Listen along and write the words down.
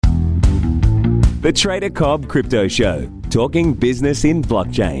The Trader Cobb Crypto Show, talking business in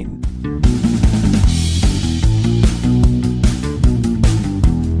blockchain.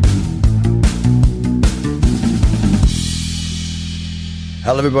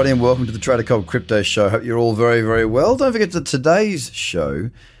 Hello everybody and welcome to the Trader Cobb Crypto Show. Hope you're all very, very well. Don't forget that today's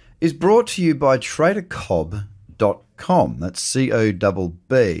show is brought to you by TraderCobb.com. That's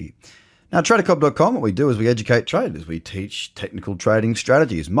C-O-B-B. Now, TraderCobb.com, what we do is we educate traders. We teach technical trading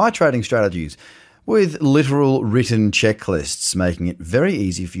strategies, my trading strategies, with literal written checklists, making it very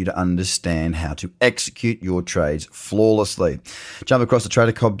easy for you to understand how to execute your trades flawlessly. Jump across to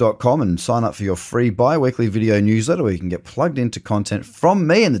TraderCobb.com and sign up for your free bi-weekly video newsletter where you can get plugged into content from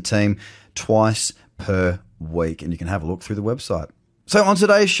me and the team twice per week, and you can have a look through the website. So on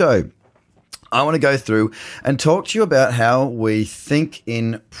today's show, I want to go through and talk to you about how we think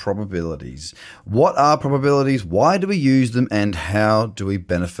in probabilities. What are probabilities? Why do we use them? And how do we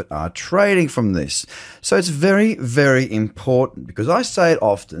benefit our trading from this? So it's very, very important because I say it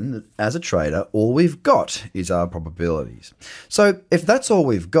often that as a trader, all we've got is our probabilities. So if that's all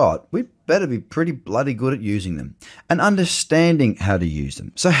we've got, we better be pretty bloody good at using them and understanding how to use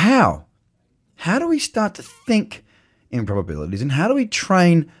them. So how? How do we start to think in probabilities, and how do we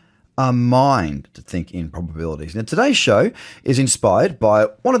train our mind to think in probabilities? Now, today's show is inspired by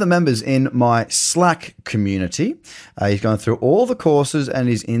one of the members in my Slack community. He's going through all the courses and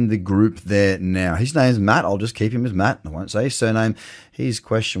he's in the group there now. His name's Matt. I'll just keep him as Matt. I won't say his surname. His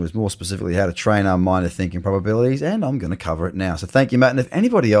question was more specifically how to train our mind to think in probabilities, and I'm going to cover it now. So thank you, Matt. And if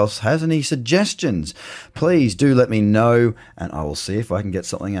anybody else has any suggestions, please do let me know and I will see if I can get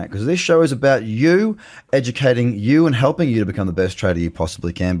something out, because this show is about you, educating you and helping you to become the best trader you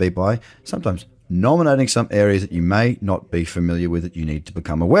possibly can be by sometimes nominating some areas that you may not be familiar with that you need to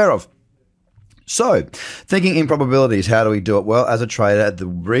become aware of. So, thinking in probabilities, how do we do it? Well, as a trader, the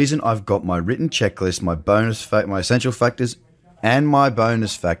reason I've got my written checklist, my my essential factors, and my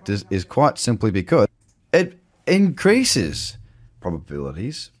bonus factors is quite simply because it increases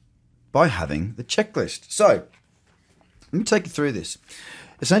probabilities by having the checklist. So, let me take you through this.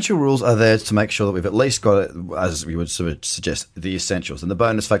 Essential rules are there to make sure that we've at least got it, as we would sort of suggest, the essentials, and the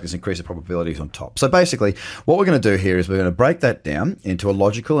bonus factors increase the probabilities on top. So basically, what we're going to do here is we're going to break that down into a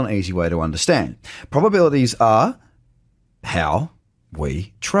logical and easy way to understand. Probabilities are how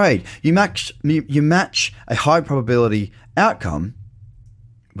we trade. You match a high probability outcome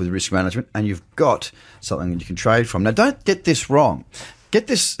with risk management, and you've got something that you can trade from. Now, don't get this wrong. Don't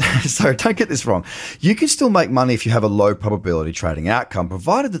get this wrong. You can still make money if you have a low probability trading outcome,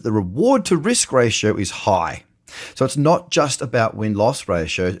 provided that the reward to risk ratio is high. So it's not just about win-loss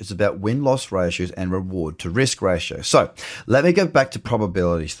ratios, it's about win-loss ratios and reward to risk ratio. So let me go back to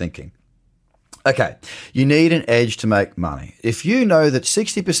probabilities thinking. Okay, you need an edge to make money. If you know that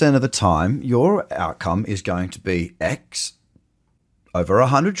 60% of the time your outcome is going to be X over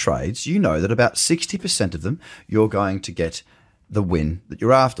 100 trades, you know that about 60% of them you're going to get the win that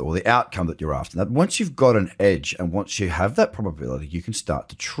you're after, or the outcome that you're after. Now, once you've got an edge and once you have that probability, you can start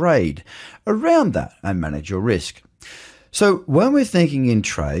to trade around that and manage your risk. So when we're thinking in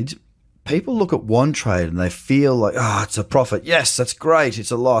trades, people look at one trade and they feel like, it's a profit. Yes, that's great.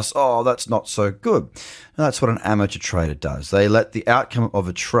 It's a loss. Oh, that's not so good. And that's what an amateur trader does. They let the outcome of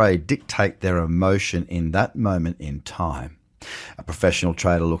a trade dictate their emotion in that moment in time. A professional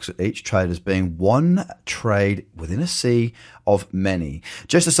trader looks at each trade as being one trade within a sea of many.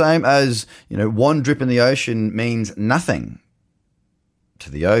 Just the same as, one drip in the ocean means nothing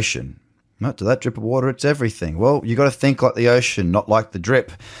to the ocean. Not to that drip of water, it's everything. Well, you got to think like the ocean, not like the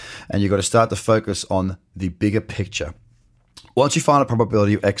drip. And you've got to start to focus on the bigger picture. Once you find a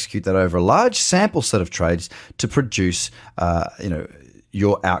probability, you execute that over a large sample set of trades to produce,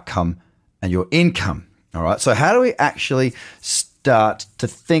 your outcome and your income. All right, so how do we actually start to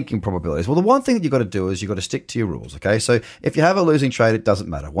think in probabilities? Well, the one thing that you've got to do is you've got to stick to your rules, okay? So if you have a losing trade, it doesn't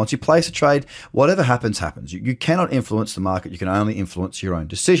matter. Once you place a trade, whatever happens, happens. You cannot influence the market. You can only influence your own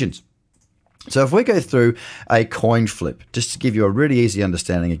decisions. So if we go through a coin flip, just to give you a really easy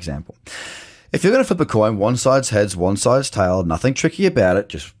understanding example. If you're going to flip a coin, one side's heads, one side's tail, nothing tricky about it,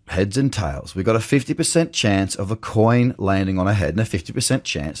 just heads and tails. We've got a 50% chance of a coin landing on a head and a 50%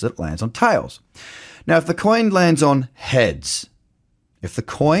 chance that it lands on tails. Now, if the coin lands on heads, you're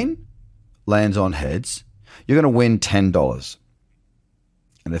going to win $10.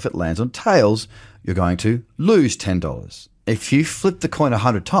 And if it lands on tails, you're going to lose $10. If you flip the coin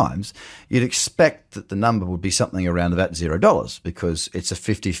 100 times, you'd expect that the number would be something around about $0 because it's a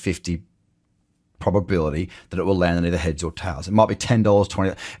 50-50 probability that it will land on either heads or tails. It might be $10,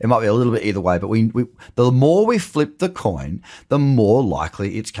 $20. It might be a little bit either way, but the more we flip the coin, the more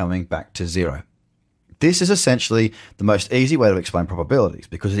likely it's coming back to zero. This is essentially the most easy way to explain probabilities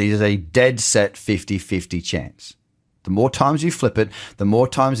because it is a dead set 50-50 chance. The more times you flip it, the more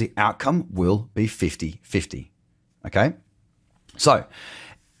times the outcome will be 50-50. Okay? So,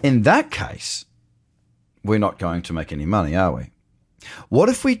 in that case, we're not going to make any money, are we? What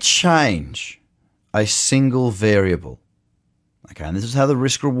if we change a single variable? Okay, and this is how the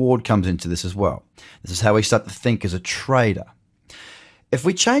risk reward comes into this as well. This is how we start to think as a trader. If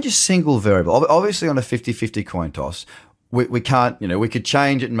we change a single variable, obviously on a 50-50 coin toss, we can't, we could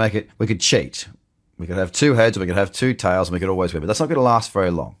change it and make it, we could cheat. We could have two heads, or we could have two tails, and we could always win, but that's not going to last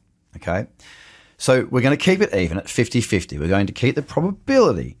very long, okay? So we're going to keep it even at 50-50. We're going to keep the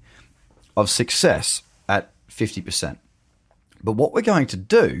probability of success at 50%. But what we're going to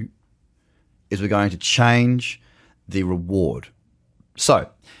do is we're going to change the reward. So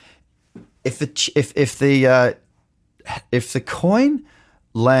if the coin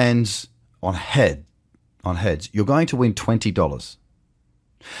lands on heads, you're going to win $20.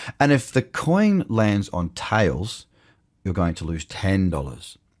 And if the coin lands on tails, you're going to lose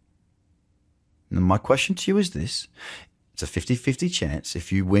 $10. And my question to you is this. It's a 50-50 chance.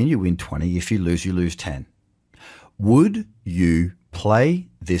 If you win 20. If you lose 10. Would you play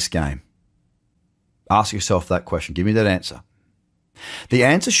this game? Ask yourself that question. Give me that answer. The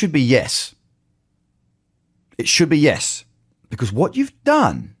answer should be yes. It should be yes. Because what you've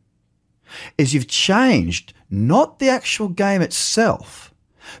done is you've changed not the actual game itself,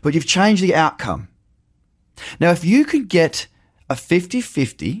 but you've changed the outcome. Now, if you could get a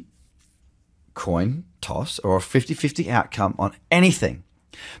 50-50 coin toss or a 50-50 outcome on anything,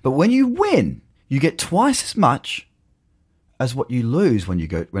 but when you win, you get twice as much as what you lose when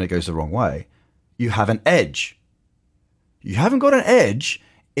it goes the wrong way, you have an edge. You haven't got an edge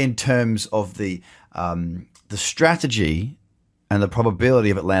in terms of the strategy and the probability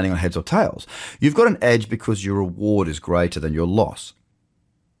of it landing on heads or tails. You've got an edge because your reward is greater than your loss.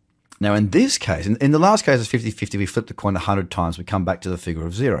 Now, in this case, in the last case, it's 50-50. We flip the coin 100 times. We come back to the figure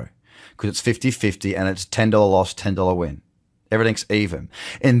of 0 because it's 50-50 and it's $10 loss, $10 win. Everything's even.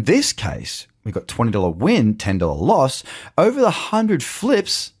 In this case, we've got $20 win, $10 loss. Over the 100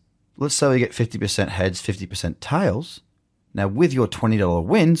 flips, let's say we get 50% heads, 50% tails. Now, with your $20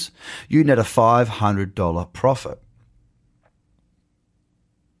 wins, you net a $500 profit.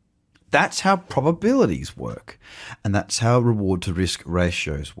 That's how probabilities work, and that's how reward to risk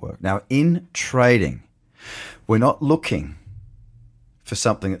ratios work. Now, in trading, we're not looking for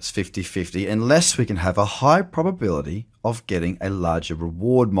something that's 50-50 unless we can have a high probability of getting a larger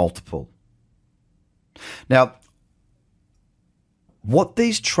reward multiple. Now, what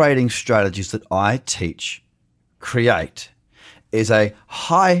these trading strategies that I teach create is a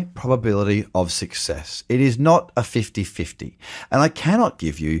high probability of success. It is not a 50-50. And I cannot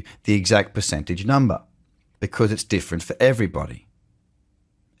give you the exact percentage number because it's different for everybody.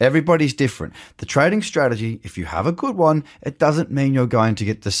 Everybody's different. The trading strategy, if you have a good one, it doesn't mean you're going to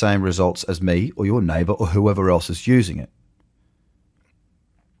get the same results as me or your neighbor or whoever else is using it.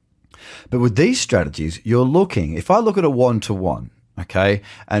 But with these strategies, you're looking, if I look at a one-to-one, okay,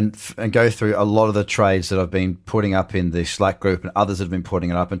 and go through a lot of the trades that I've been putting up in the Slack group and others that have been putting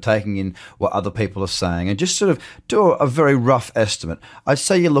it up and taking in what other people are saying and just sort of do a very rough estimate, I'd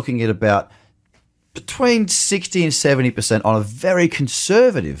say you're looking at about between 60 and 70% on a very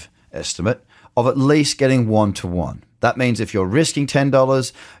conservative estimate of at least getting one-to-one. That means if you're risking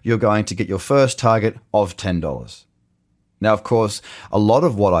 $10, you're going to get your first target of $10. Now, of course, a lot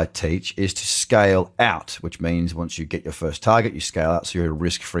of what I teach is to scale out, which means once you get your first target, you scale out so you're in a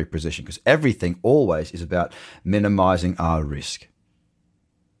risk-free position because everything always is about minimizing our risk.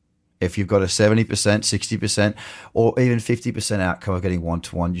 If you've got a 70%, 60%, or even 50% outcome of getting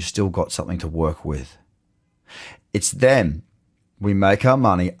one-to-one, you've still got something to work with. It's then we make our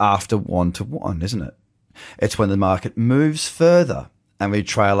money after one-to-one, isn't it? It's when the market moves further and we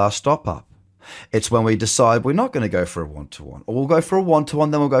trail our stop up. It's when we decide we're not going to go for a one-to-one, or we'll go for a one-to-one,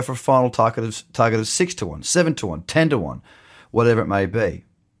 then we'll go for a final target of 6-to-1, 7-to-1, 10-to-1, whatever it may be.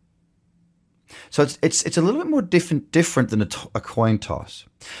 So it's a little bit more different than a coin toss.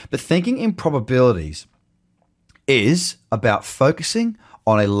 But thinking in probabilities is about focusing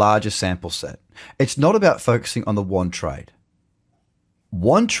on a larger sample set. It's not about focusing on the one trade.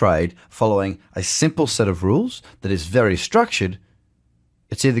 One trade following a simple set of rules that is very structured,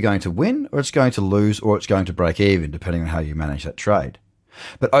 it's either going to win or it's going to lose or it's going to break even, depending on how you manage that trade.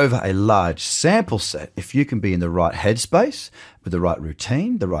 But over a large sample set, if you can be in the right headspace, with the right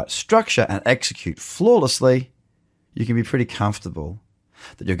routine, the right structure, and execute flawlessly, you can be pretty comfortable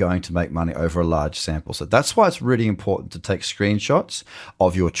that you're going to make money over a large sample. So that's why it's really important to take screenshots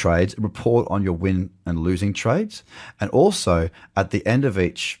of your trades, report on your win and losing trades, and also at the end of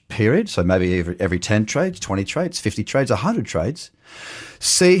each period, so maybe every 10 trades, 20 trades, 50 trades, 100 trades,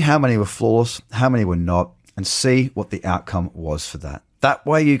 see how many were flawless, how many were not, and see what the outcome was for that. That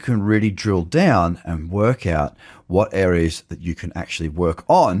way you can really drill down and work out what areas that you can actually work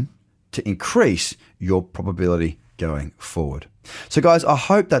on to increase your probability going forward. So guys, I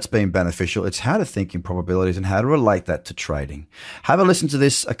hope that's been beneficial. It's how to think in probabilities and how to relate that to trading. Have a listen to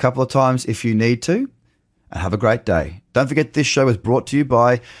this a couple of times if you need to, and have a great day. Don't forget this show is brought to you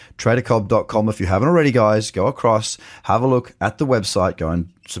by TraderCobb.com. If you haven't already, guys, go across, have a look at the website, go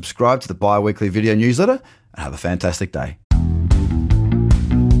and subscribe to the bi-weekly video newsletter, and have a fantastic day.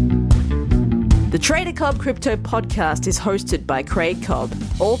 The Trader Cobb Crypto Podcast is hosted by Craig Cobb.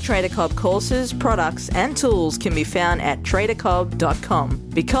 All Trader Cobb courses, products, and tools can be found at TraderCobb.com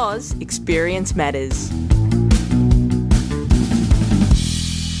because experience matters.